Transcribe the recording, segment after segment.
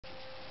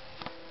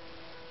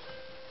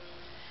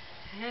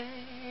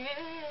Hey,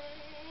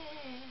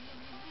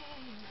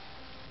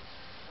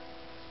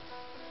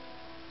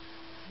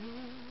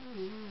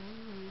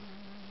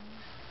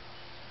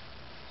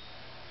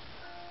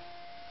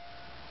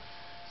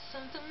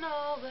 something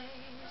always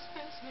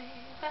brings me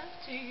back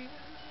to you.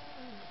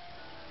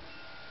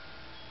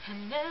 It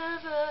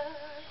never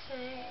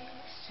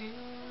takes too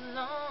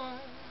long.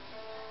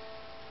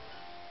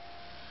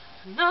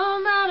 No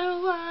matter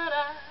what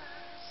I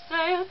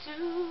say or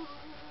do,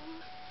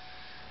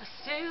 I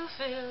still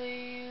feel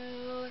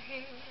you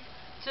here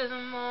to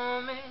the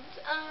moment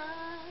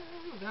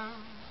I'm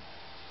gone.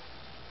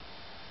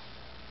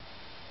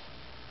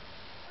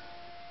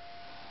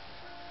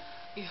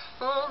 You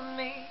hold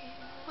me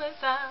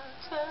without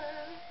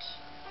touch.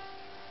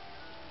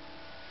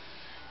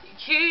 You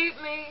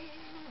keep me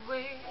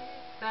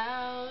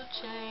without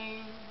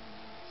chains.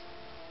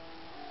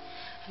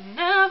 I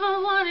never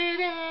wanted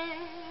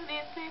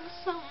anything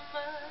so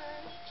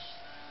much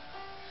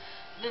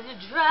than to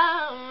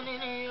drown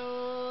in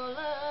your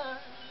love,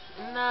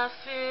 and I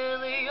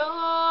feel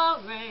your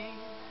rain.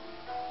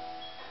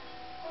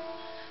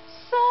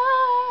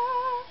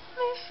 Set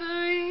me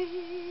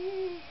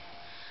free,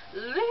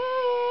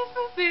 leave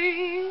me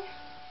be.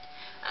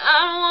 I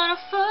don't wanna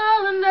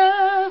fall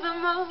another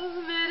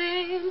moment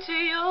into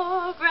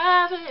your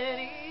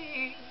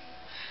gravity.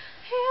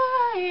 Here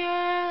I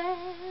am,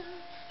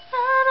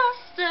 and I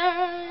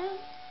stand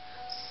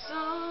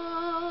so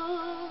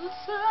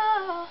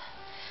tall,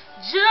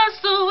 just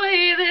the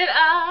way that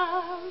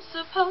I'm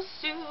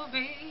supposed to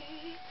be.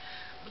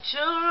 But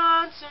you're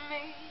onto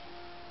me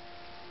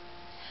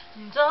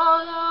and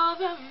all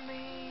over me.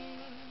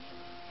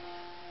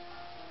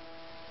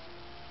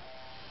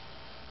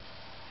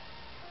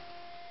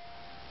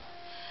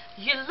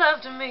 You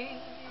loved me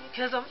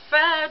 'cause I'm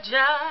fragile,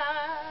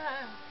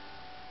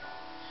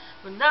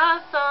 when I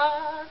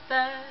thought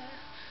that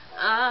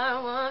I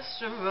was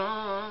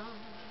strong.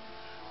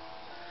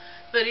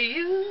 But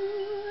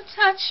you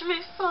touched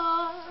me for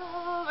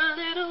a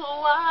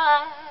little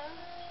while,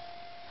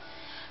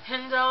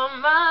 and all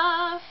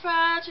my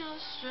fragile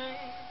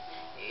strength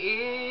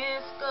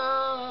is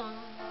gone.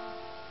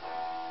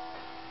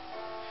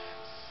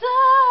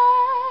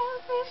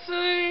 Set me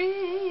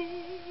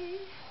free,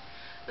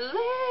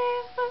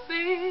 leave me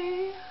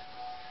be.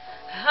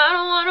 I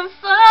don't wanna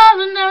fall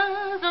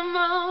another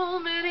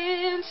moment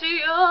into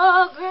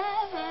your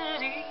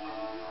gravity.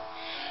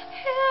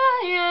 Here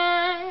I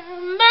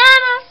am, and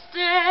I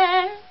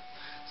stand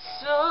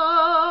so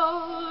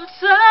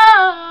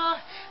tall,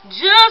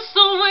 just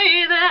the way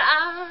that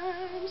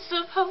I'm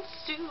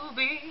supposed to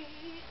be.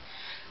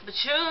 But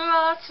you're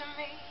all to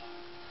me,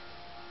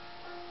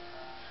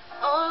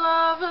 all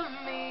over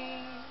me.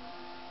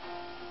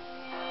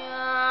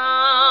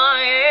 Oh,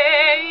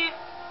 yeah.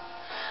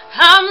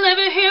 I'm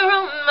living here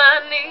on my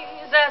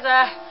knees as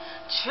I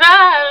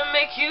try to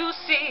make you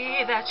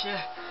see that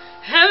you're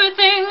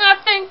everything I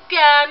think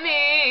I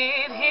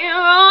need here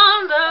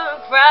on the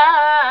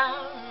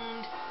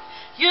ground.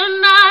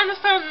 You're not a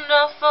friend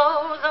or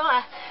foe, though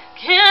I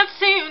can't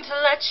seem to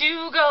let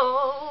you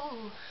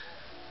go.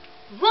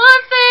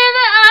 One thing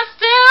that I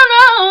still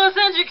know is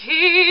that you're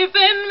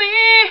keeping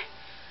me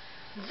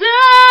down.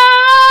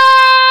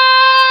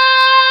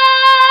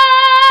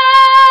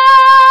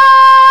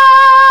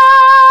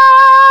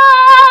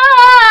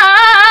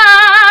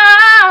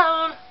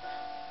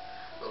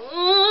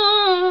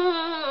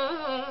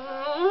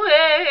 Ooh,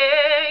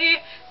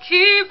 hey,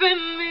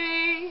 keeping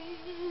me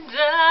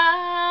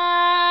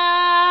down.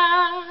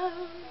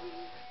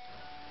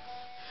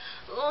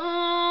 Ooh,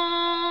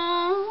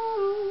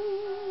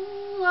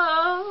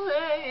 oh,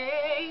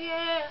 hey,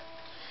 yeah.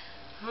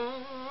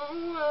 Ooh,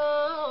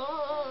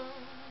 oh.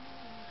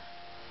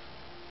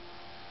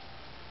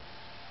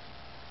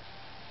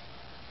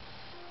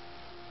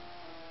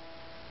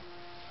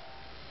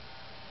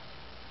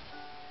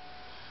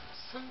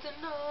 Something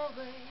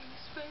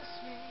always brings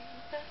me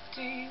back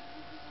to you.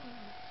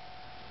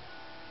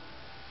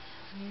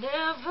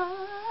 Never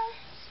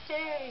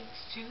takes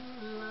too